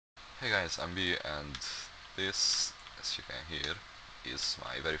Hey guys, I'm B, and this, as you can hear, is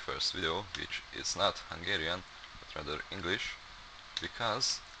my very first video, which is not Hungarian, but rather English,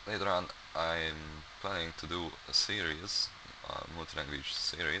 because later on I'm planning to do a series, a multi-language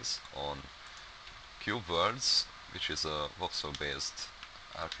series on Cube Worlds, which is a voxel-based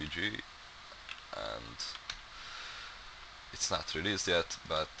RPG, and it's not released yet,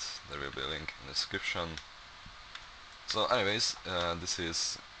 but there will be a link in the description. So anyways, this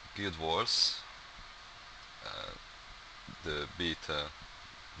is Guild Wars, uh, the beta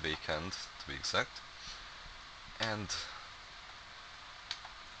weekend to be exact, and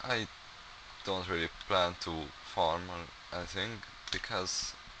I don't really plan to farm or anything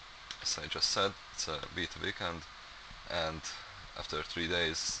because, as I just said, it's a beta weekend, and after 3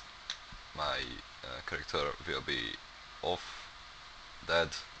 days my character will be off,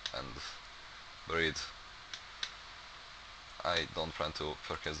 dead and buried. I don't plan to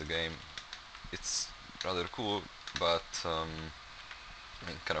purchase the game. It's rather cool, but I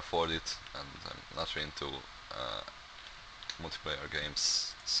can afford it, and I'm not really into multiplayer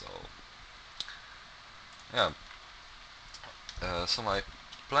games, so yeah. So my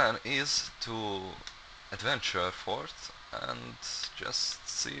plan is to adventure forth and just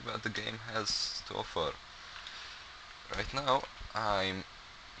see what the game has to offer. Right now I'm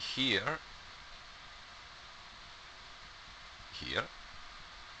here, here,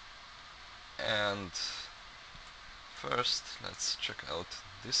 and first let's check out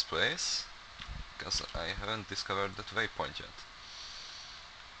this place, because I haven't discovered that waypoint yet.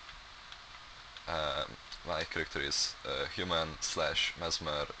 My character is human slash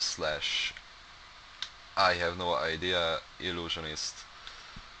mesmer slash I have no idea illusionist,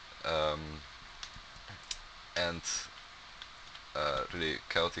 and really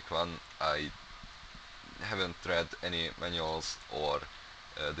chaotic one. I haven't read any manuals or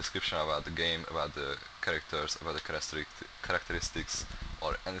description about the game, about the characters, about the characteristics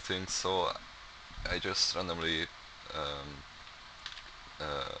or anything, so I just randomly um,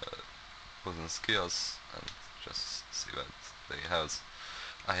 uh, put in skills and just see what they have.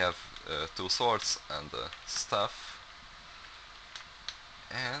 I have 2 swords and staff,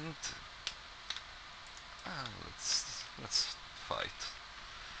 and let's fight.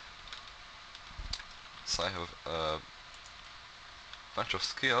 So I have a bunch of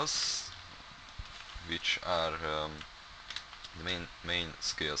skills, which are the main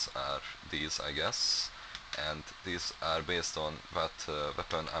skills are these, I guess, and these are based on what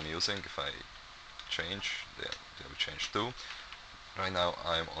weapon I'm using. If I change, they will change too. Right now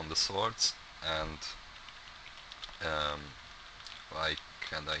I'm on the swords, and why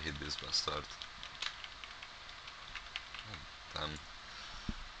can't I hit this bastard? Um,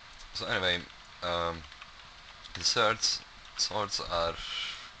 so anyway, um, the swords are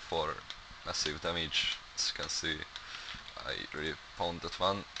for massive damage. As you can see, I really pound that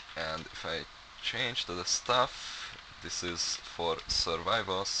one, and if I change to the staff, this is for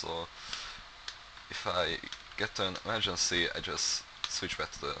survival, so if I get to an emergency, I just switch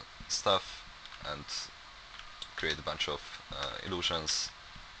back to the staff and create a bunch of illusions,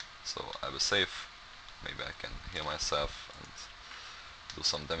 so I will save. Maybe I can heal myself and do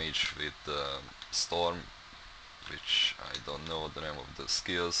some damage with the storm, which I don't know the name of the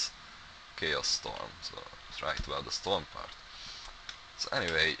skills. Chaos storm, so it's right about the storm part. So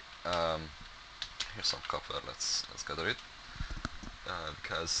anyway, here's some copper. Let's gather it,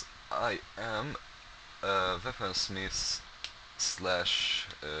 because I am a weaponsmith slash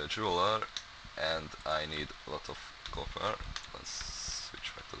jeweler, and I need a lot of copper. Let's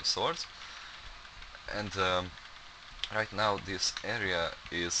switch back to the swords. And right now this area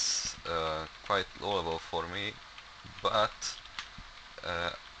is quite low level for me, but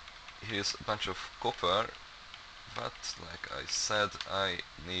uh, here's a bunch of copper, but like I said, I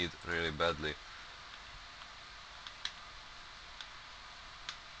need really badly.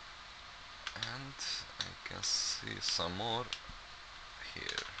 And I can see some more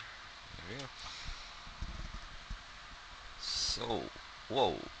here. Here. So,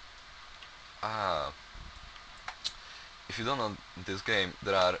 whoa. Ah, if you don't know this game,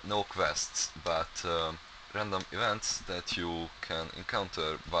 there are no quests, but random events that you can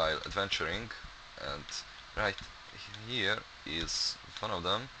encounter while adventuring, and right here is one of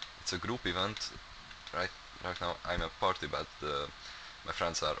them. It's a group event. Right, right now I'm a party, but my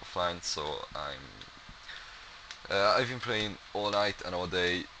friends are offline, so I've been playing all night and all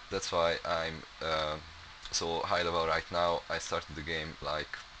day. That's why I'm so high level right now. I started the game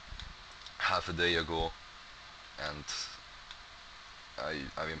like half a day ago, and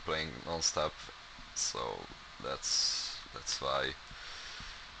I've been playing non-stop, so that's why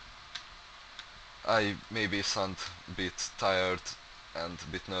I maybe sound a bit tired and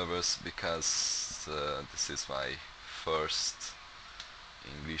a bit nervous because this is my first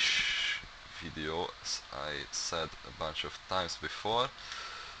English video, as I said a bunch of times before,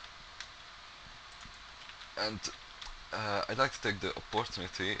 and I'd like to take the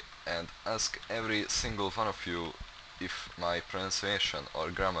opportunity and ask every single one of you if my pronunciation or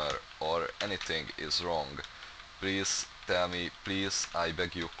grammar or anything is wrong. Please tell me, please, I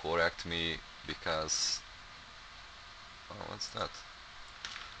beg you, correct me, because... Oh, what's that?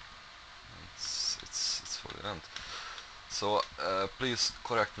 It's for the event. So please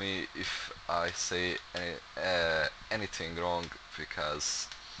correct me if I say anything wrong, because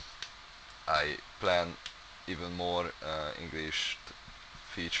I plan even more English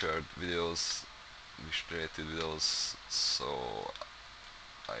featured videos, English related videos, so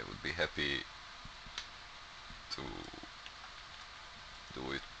I would be happy to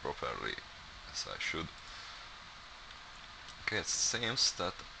do it properly as I should. Okay, it seems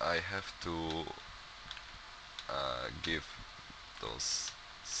that I have to give those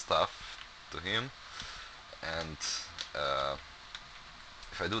stuff to him, and uh,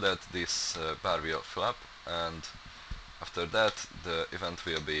 if I do that, this bar will fill up, and after that the event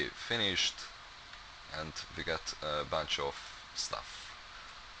will be finished and we get a bunch of stuff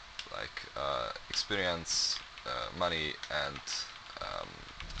like experience, money, and um,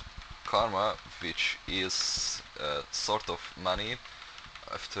 karma, which is sort of money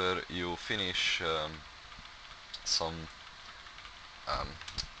after you finish some um,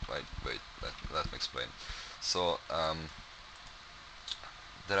 let me explain. So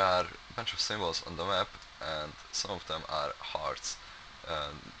there are a bunch of symbols on the map, and some of them are hearts.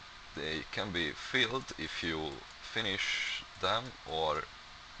 And they can be filled if you finish them, or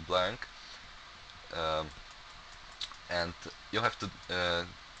blank, um, and you have to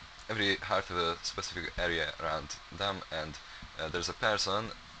every heart has a specific area around them, and there's a person,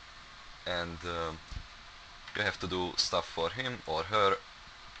 and you have to do stuff for him or her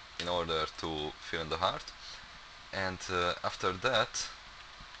in order to fill in the heart, and after that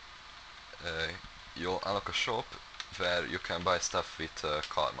uh, you'll unlock a shop where you can buy stuff with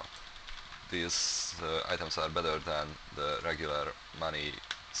karma. These items are better than the regular money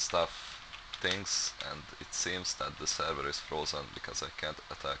stuff things, and it seems that the server is frozen because I can't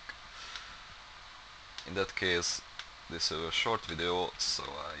attack. In that case, this is a short video, so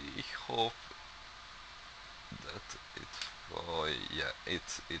I hope that it... oh yeah,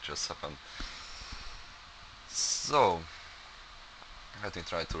 it just happened. So let me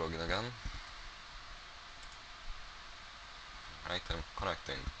try to log in again. Right, I'm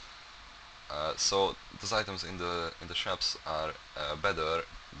connecting. So those items in the shops are better,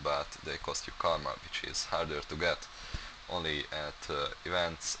 but they cost you karma, which is harder to get only at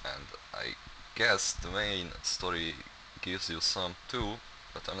events, and I guess the main story gives you some too,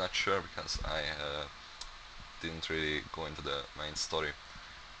 but I'm not sure because I didn't really go into the main story.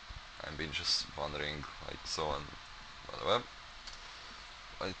 I've been just wandering like so on the web.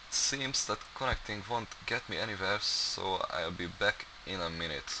 It seems that connecting won't get me anywhere, so I'll be back in a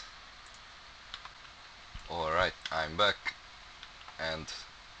minute. Alright, I'm back, and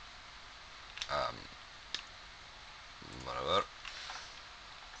um, whatever.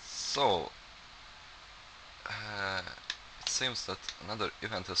 So, it seems that another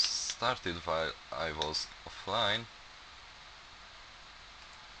event has started while I was offline,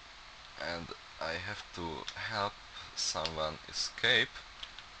 and I have to help someone escape,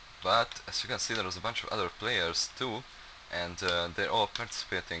 but as you can see there was a bunch of other players too, and they're all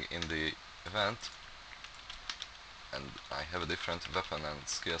participating in the event, and I have a different weapon and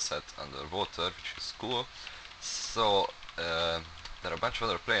skill set underwater, which is cool. So there are a bunch of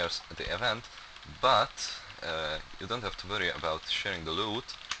other players at the event, but you don't have to worry about sharing the loot,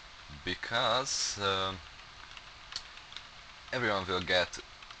 because everyone will get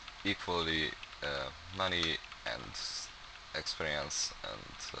equally money and experience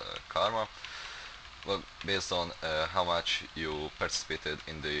and karma, well, based on how much you participated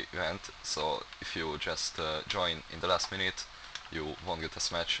in the event. So if you just join in the last minute, you won't get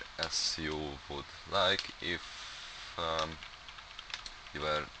as much as you would like if you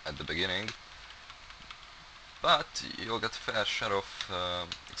were at the beginning, but you'll get a fair share of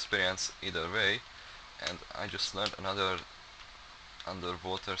experience either way. And I just learned another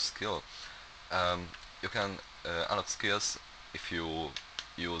underwater skill. Um, you can unlock skills if you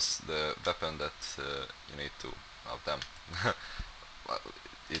use the weapon that you need to have them. Well,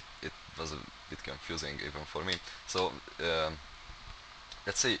 it was a bit confusing even for me. So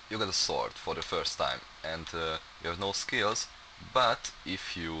let's say you get a sword for the first time, and you have no skills, but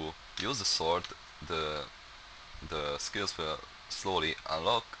if you use the sword the the skills will slowly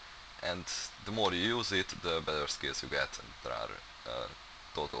unlock, and the more you use it, the better skills you get. And there are a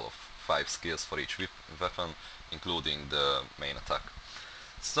total of 5 skills for each weapon, including the main attack.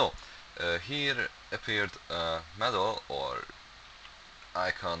 So, here appeared a medal or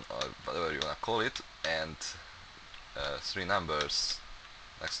icon or whatever you wanna call it, and 3 numbers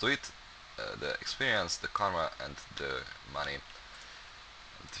next to it, the experience, the karma, and the money.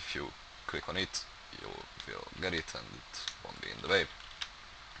 And if you click on it, you will get it and it won't be in the way.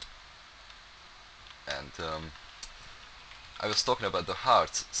 And I was talking about the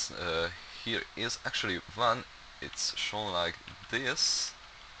hearts. Here is actually one. It's shown like this,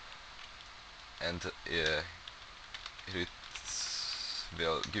 and it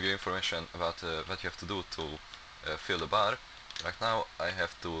will give you information about what you have to do to fill the bar. Right now I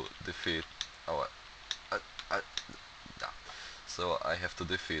have to defeat. Oh, yeah. So I have to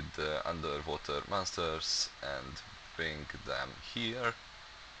defeat the underwater monsters and bring them here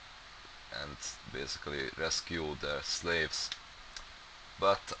and basically rescue their slaves.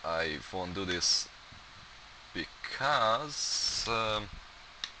 But I won't do this because I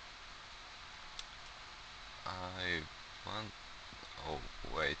want. Oh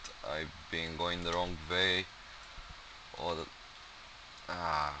wait, I've been going the wrong way. All the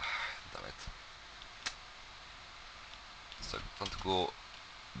damn it. So I want to go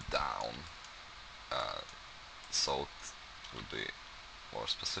down. Uh, South would be more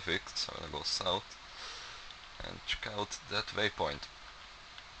specific, so I'm gonna go south and check out that waypoint.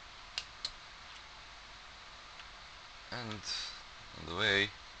 And on the way,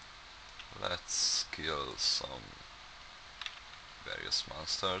 let's kill some various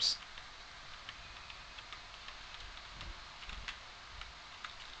monsters.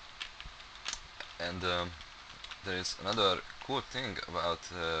 And there is another cool thing about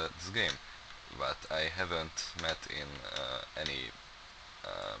this game that I haven't met in any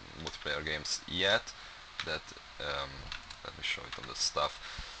multiplayer games yet. That let me show it on the stuff.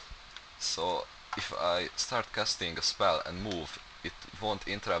 So if I start casting a spell and move, it won't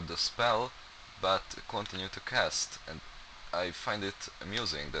interrupt the spell, but continue to cast. And I find it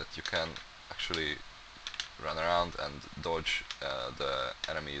amusing that you can actually run around and dodge the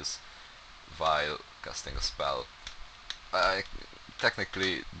enemies while casting a spell. I,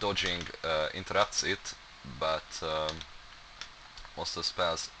 technically dodging interrupts it, but most of the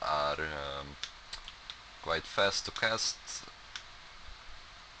spells are quite fast to cast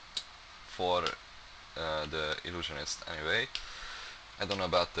for the illusionist anyway. I don't know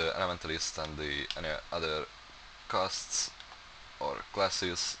about the elementalist and the any other casts or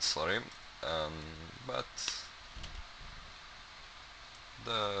classes, sorry, but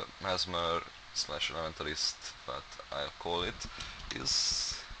the mesmer slash elementalist, that I'll call it,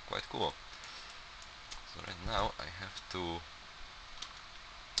 is quite cool. So right now I have to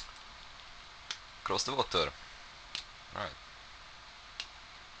cross the water. Right.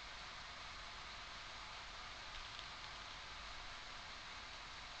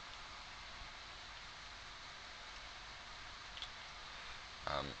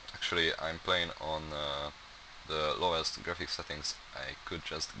 Actually, I'm playing on the lowest graphics settings I could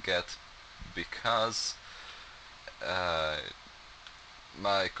just get because uh,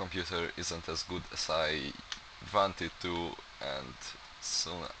 my computer isn't as good as I wanted to, and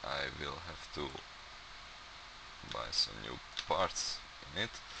soon I will have to buy some new parts in it.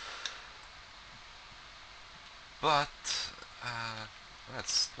 But uh,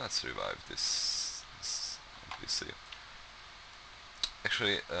 let's revive this PC.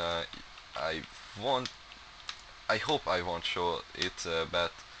 Actually, I won't. I hope I won't show it,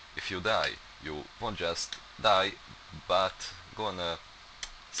 but if you die, you won't just die, but go on a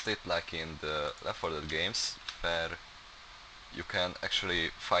state like in the Left 4 Dead games, where you can actually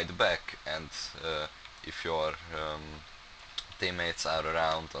fight back, and if your teammates are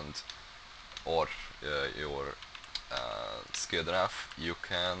around and or you're skilled enough, you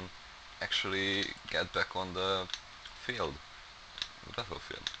can actually get back on the field, the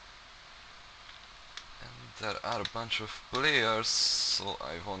battlefield. And there are a bunch of players, so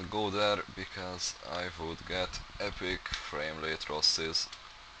I won't go there because I would get epic frame rate losses.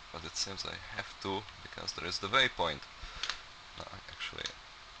 But it seems I have to because there is the waypoint. No, actually,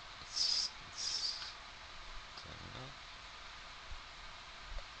 it's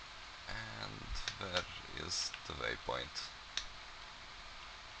and where is the waypoint?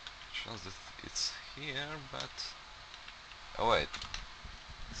 It shows that it's here, but oh wait,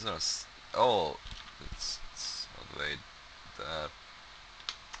 it's not. Oh, it's not way there.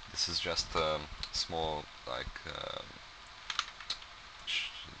 This is just small like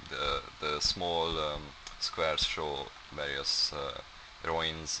the the small squares show various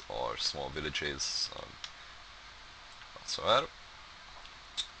ruins or small villages or whatsoever.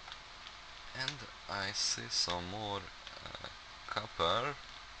 And I see some more copper,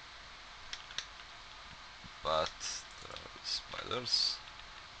 but there are spiders.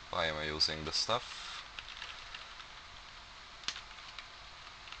 Why am I using the stuff?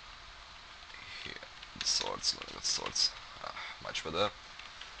 Here, the swords, let me get swords. Much better.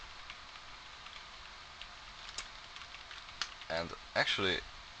 And actually,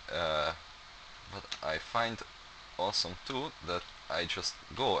 what I find awesome too, that I just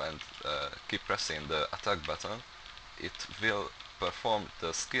go and keep pressing the attack button, it will perform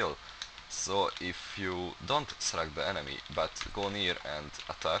the skill. So if you don't select the enemy but go near and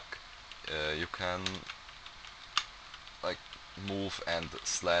attack, you can like move and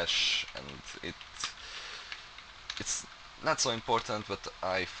slash, and it's not so important, but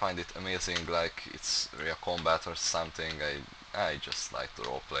I find it amazing, like it's real combat or something. I just like to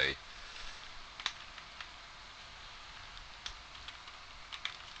roleplay.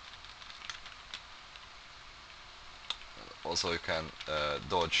 Also you can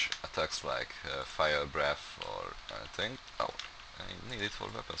dodge attacks like fire breath or anything. Oh, I need it for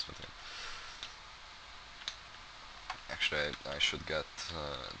weaponsmithing. Actually I should get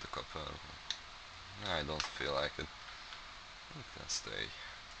the copper. I don't feel like it. It can stay.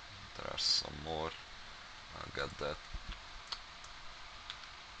 There are some more. I'll get that.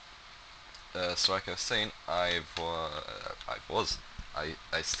 So like I was saying, I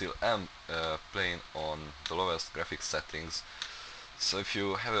still am playing on the lowest graphics settings. So if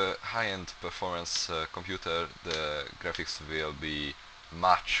you have a high-end performance computer, the graphics will be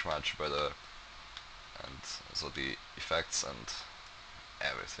much better, and so the effects and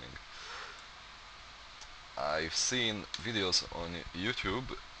everything. I've seen videos on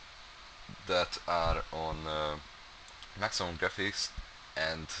YouTube that are on maximum graphics,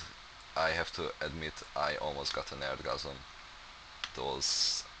 and I have to admit I almost got a nerdgasm.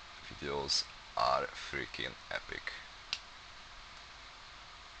 Those videos are freaking epic.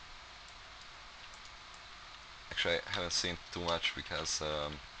 Actually, I haven't seen too much because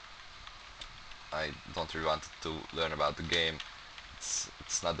I don't really want to learn about the game.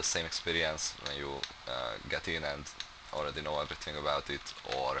 It's not the same experience when you get in and already know everything about it,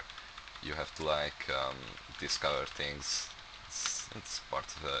 or you have to like discover things. It's part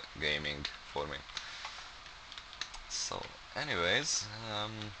of gaming for me. So, anyways,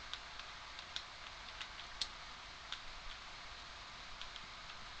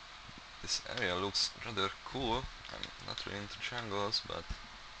 this area looks rather cool. I'm not really into jungles, but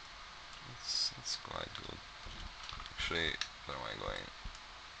it's quite good. Actually, where am I going?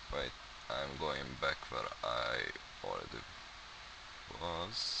 Wait, I'm going back where I already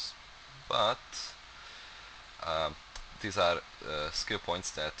was, but um, these are skill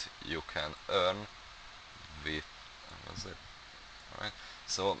points that you can earn with. Was it? Alright.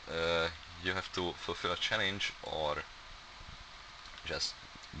 So you have to fulfill a challenge or just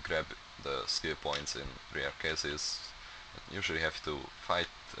grab the skill points in rare cases. Usually you have to fight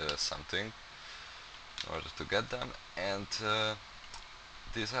something in order to get them, and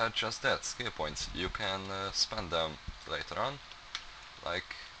these are just that, skill points. You can spend them later on,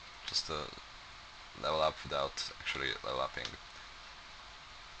 like just to level up without actually level upping.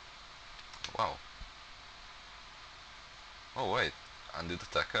 Wow. Oh wait, undead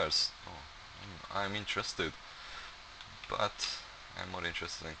attackers. Oh, I'm interested, but I'm more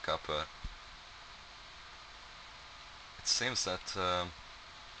interested in copper. It seems that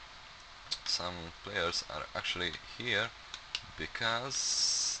some players are actually here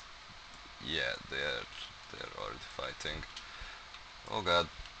because yeah, they're already fighting. Oh god.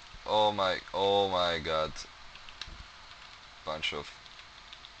 Oh my god. Bunch of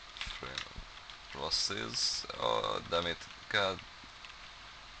losses. Oh damn it. God.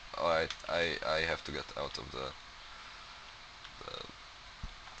 Alright, I have to get out of the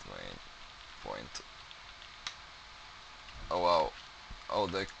main point. Oh wow. Oh,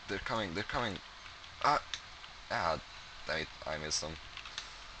 they're coming. Ah, damn it, I missed them.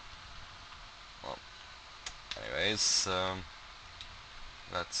 Well, anyways,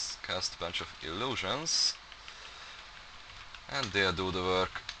 let's cast a bunch of illusions, and they'll do the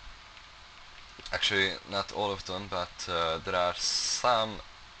work. Actually, not all of them, but there are some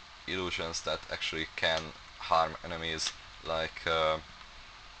illusions that actually can harm enemies, like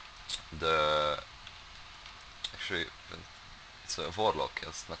the actually it's a warlock.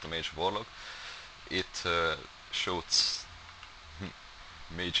 It's not a mage, warlock. It shoots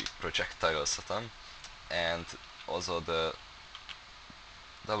magic projectiles at them, and also the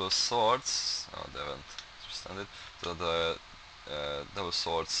double swords. Oh, they haven't understand it. So the double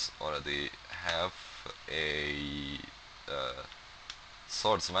swords already have a uh,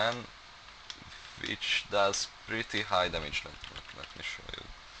 swordsman which does pretty high damage. Let me show you.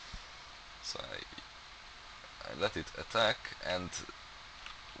 So I let it attack, and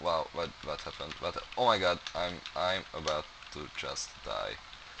wow, what happened? What? Oh my god, I'm about to just die.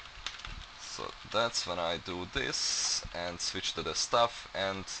 So that's when I do this and switch to the stuff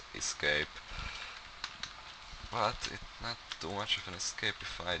and escape. But it's not too much of an escape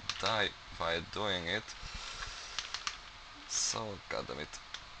if I die while doing it. So goddammit.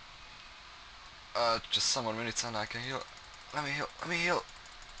 Just some more minutes and I can heal. Let me heal, let me heal.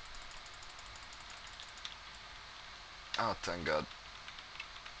 Oh, thank god.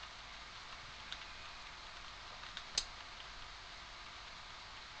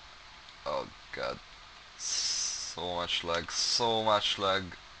 Oh god. So much lag, so much lag.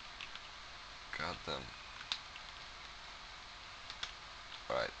 God damn.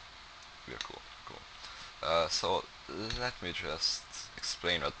 Alright, we're cool, cool. So let me just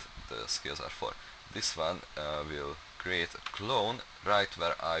explain what the skills are for. This one will create a clone right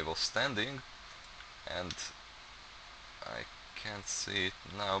where I was standing, and I can't see it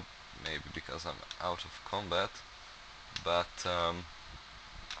now, maybe because I'm out of combat, but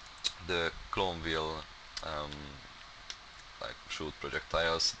the clone will um, like shoot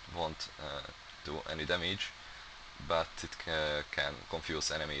projectiles, it won't do any damage, but it can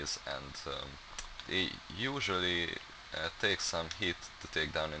confuse enemies, and they usually take some hit to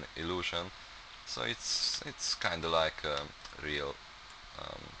take down an illusion, so it's kind of like a real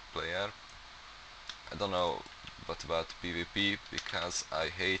player. I don't know what about PvP because I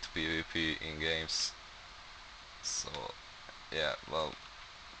hate PvP in games. So yeah, well,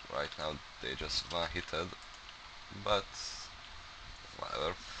 right now they just one hitted, but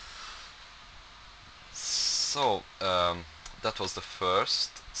whatever. So that was the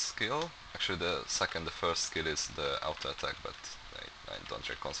first skill. Actually, the first skill is the auto attack, but I don't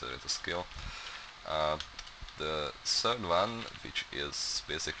really consider it a skill. Uh, the third one, which is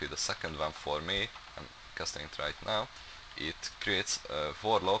basically the second one for me, I'm casting it right now. It creates a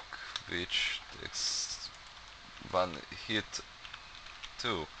warlock which takes one hit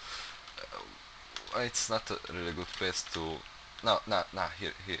too. It's not a really good place to. No, no, no.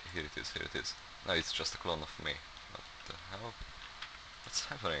 Here it is. Here it is. No, it's just a clone of me. What the hell? What's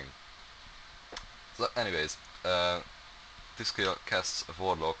happening? So, anyways, this skill casts a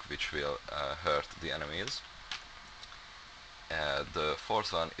warlock which will hurt the enemies. The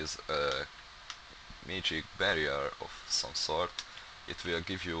fourth one is a magic barrier of some sort. It will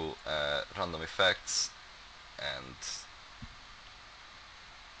give you random effects, and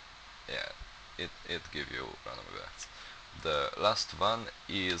yeah, it give you random effects. The last one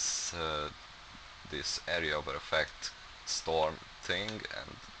is this area of effect storm thing,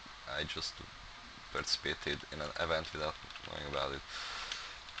 and I just participated in an event without knowing about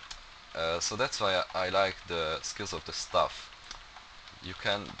it. So that's why I like the skills of the stuff. You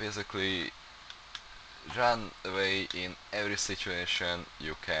can basically run away in every situation,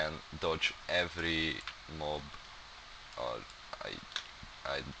 you can dodge every mob, or I,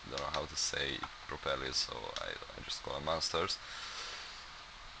 I don't know how to say it properly, so I just call them monsters.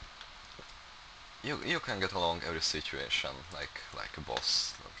 You can get along every situation like a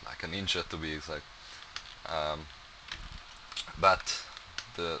boss, like a ninja to be exact. Um, but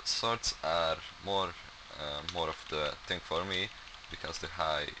the swords are more of the thing for me because the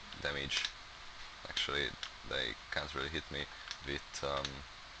high damage, actually they can't really hit me with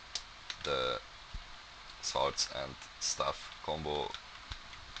the swords and stuff combo.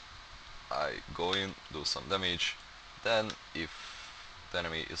 I go in, do some damage, then if the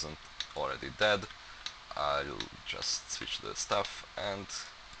enemy isn't already dead, I'll just switch the stuff and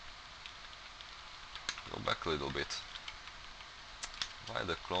go back a little bit while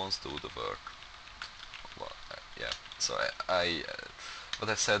the clones do the work. Well, yeah. So what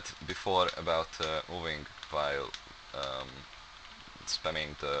I said before about moving while um,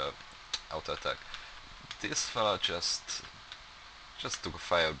 spamming the auto attack. This fella just took a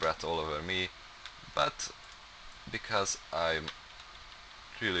fire breath all over me, but because I'm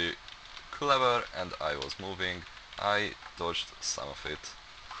really clever and I was moving, I dodged some of it.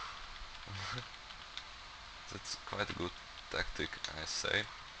 That's quite a good tactic, I say.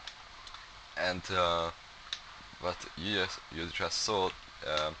 And what you just saw,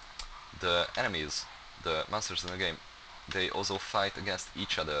 uh, the enemies, the monsters in the game, they also fight against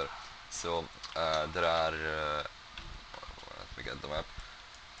each other. So there are, let me get the map.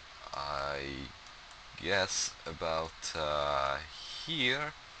 I guess about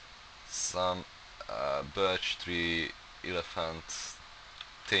here some birch tree elephant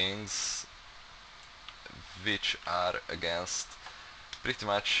things which are against pretty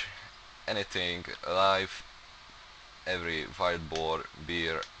much anything alive. Every wild boar,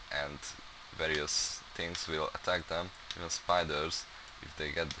 bear and various things will attack them, even spiders if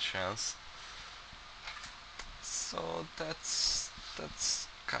they get the chance. So that's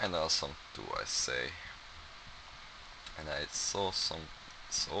kinda awesome too, I say. And I saw some,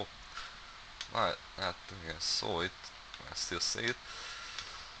 so I think I saw it, I still see it.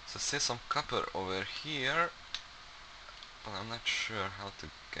 So I see some copper over here, but I'm not sure how to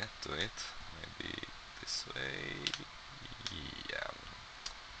get to it. Maybe this way. Yeah.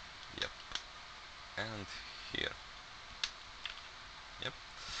 Yep. And here. Yep.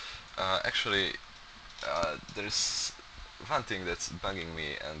 Actually, there is one thing that's bugging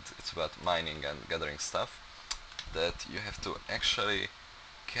me, and it's about mining and gathering stuff. That you have to actually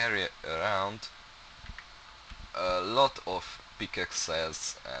carry around a lot of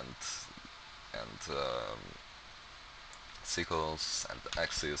pickaxes and sickles and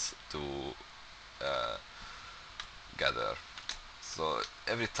axes to uh, gather. So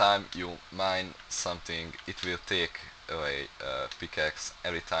every time you mine something, it will take away a pickaxe.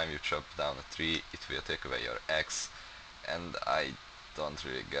 Every time you chop down a tree, it will take away your axe. And I don't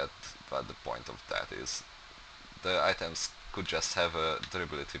really get what the point of that is. The items could just have a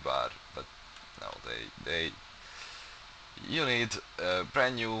durability bar, but no, they you need a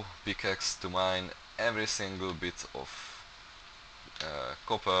brand new pickaxe to mine every single bit of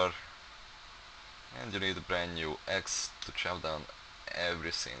copper, and you need a brand new axe to chop down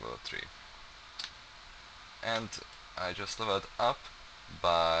every single tree. And I just leveled up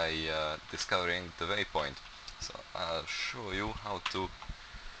by discovering the waypoint. So I'll show you how to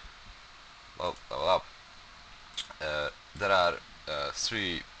level up. There are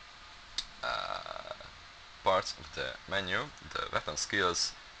three uh, parts of the menu: the weapon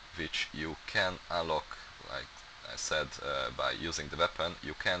skills, which you can unlock, like I said, by using the weapon.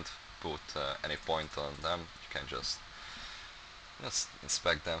 You can't put any point on them. You can just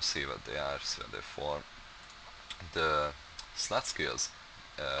inspect them, see what they are, see what they form. The slot skills,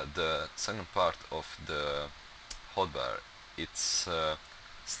 the second part of the hotbar, it's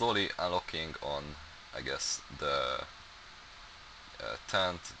slowly unlocking on, I guess, the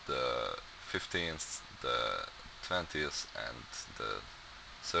 10th, the 15th, the 20th and the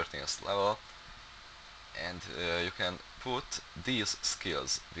 13th level, and you can put these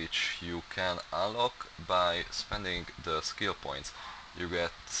skills which you can unlock by spending the skill points. You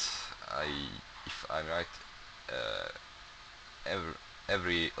get, I, if I'm right, uh, every,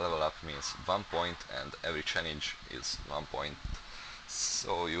 every level up means 1 point and every challenge is 1 point.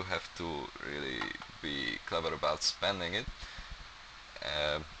 So you have to really be clever about spending it.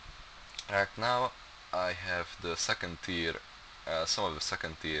 Um Right now I have the second tier, some of the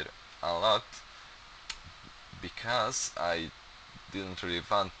second tier unlocked because I didn't really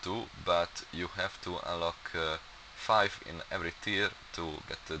want to, but you have to unlock 5 in every tier to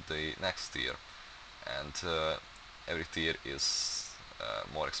get to the next tier, and every tier is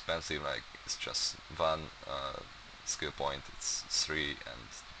more expensive, like it's just one skill point, it's 3 and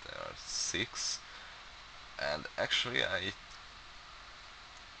there are 6, and actually I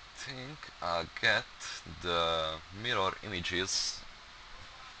think I'll get the mirror images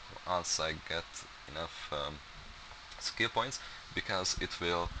once I get enough skill points, because it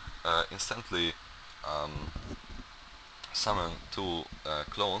will instantly um, summon two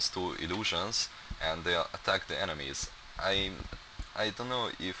clones, two illusions, and they'll attack the enemies. I I don't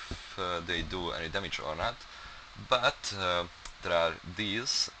know if they do any damage or not, but there are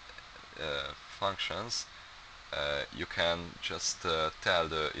these functions. You can just tell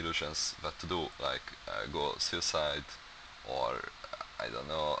the illusions what to do, like go suicide, or I don't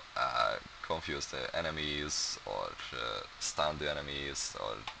know, confuse the enemies, or stun the enemies,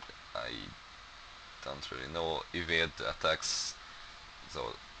 or I don't really know, evade the attacks. So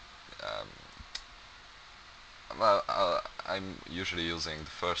um, well, I'm usually using the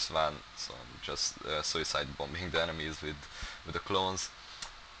first one, so I'm just suicide bombing the enemies with the clones,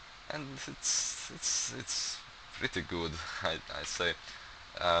 and it's pretty good, I say.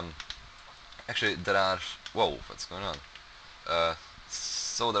 Um, Actually, there are, whoa, what's going on? Uh,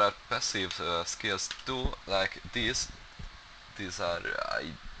 so there are passive skills too, like these. These are, I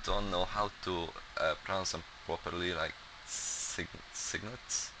don't know how to pronounce them properly, like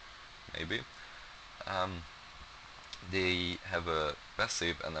signets, maybe. Um, they have a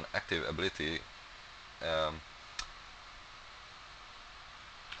passive and an active ability. Um,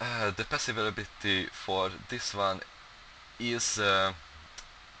 the passive ability for this one is uh,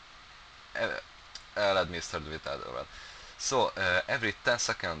 let me start with that one. So every 10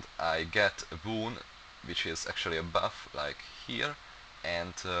 seconds I get a boon, which is actually a buff, like here,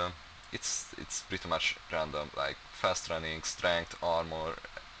 and it's pretty much random, like fast running, strength, armor,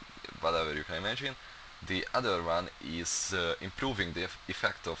 whatever you can imagine. The other one is improving the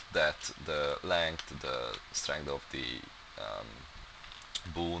effect of that, the length, the strength of the um,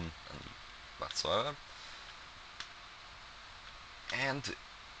 boon, and whatsoever. And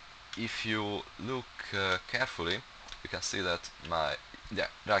if you look carefully, you can see that my yeah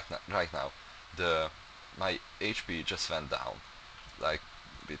right now the my HP just went down like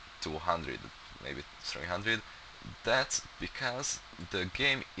with 200, maybe 300. That's because the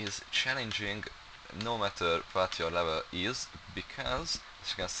game is challenging no matter what your level is, because as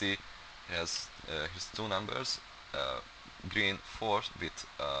you can see, it has his two numbers, uh, green 4 with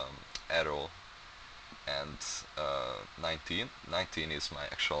arrow, and 19. 19 is my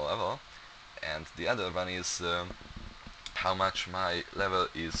actual level, and the other one is how much my level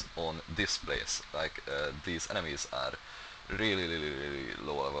is on this place. Like these enemies are really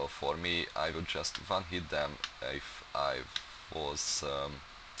low level for me. I would just one hit them if I was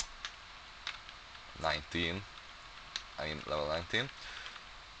 19. I mean level 19.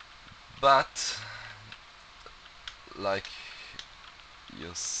 But like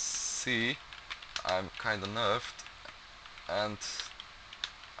you see, I'm kinda nerfed, and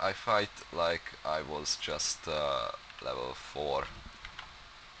I fight like I was just level 4.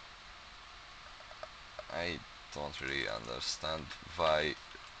 I don't really understand why,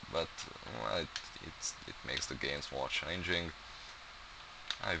 but well, it makes the games more challenging.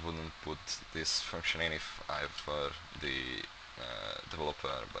 I wouldn't put this function in if I were the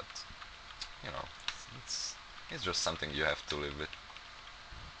developer, but you know, it's it's just something you have to live with.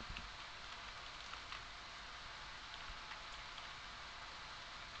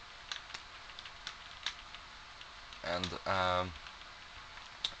 And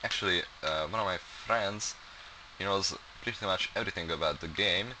actually, one of my friends, he knows pretty much everything about the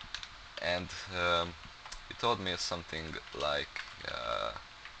game, and he told me something like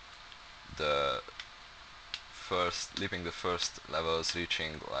the leaping the first levels,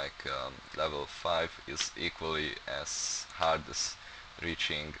 reaching like level 5 is equally as hard as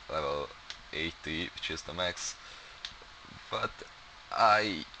reaching level 80, which is the max. But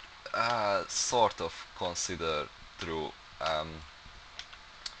I sort of consider through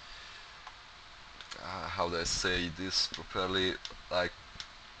how do I say this properly, like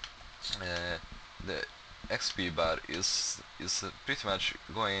uh, the XP bar is pretty much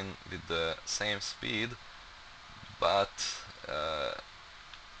going with the same speed, but uh,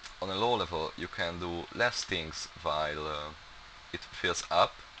 on a low level you can do less things while it fills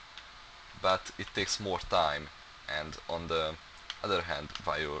up, but it takes more time. And on the other hand,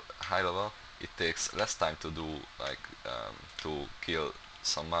 while you're high level, it takes less time to do, like to kill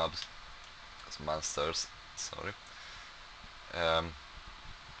some mobs, some monsters. Sorry. Um,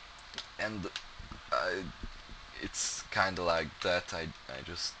 and I, it's kind of like that. I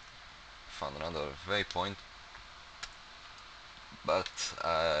just found another waypoint, but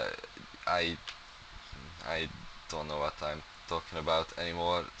I I don't know what I'm talking about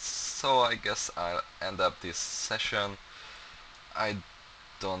anymore. So I guess I'll end up this session. I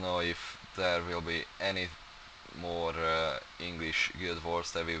don't know if there will be any more English Guild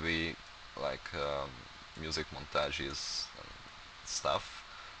Wars. There will be like music montages and stuff.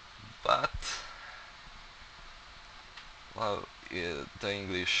 But well, the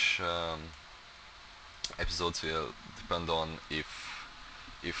English episodes will depend on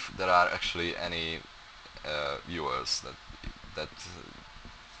if there are actually any viewers that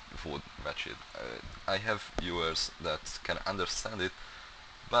would match it. I have viewers that can understand it,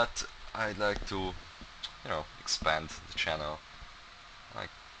 but I'd like to, expand the channel, like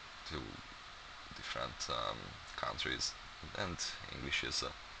to different countries, and English is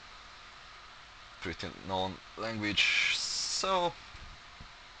a pretty known language, so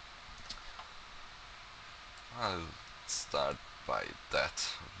I'll start by that,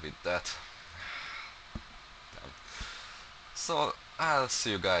 with that. So I'll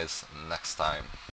see you guys next time.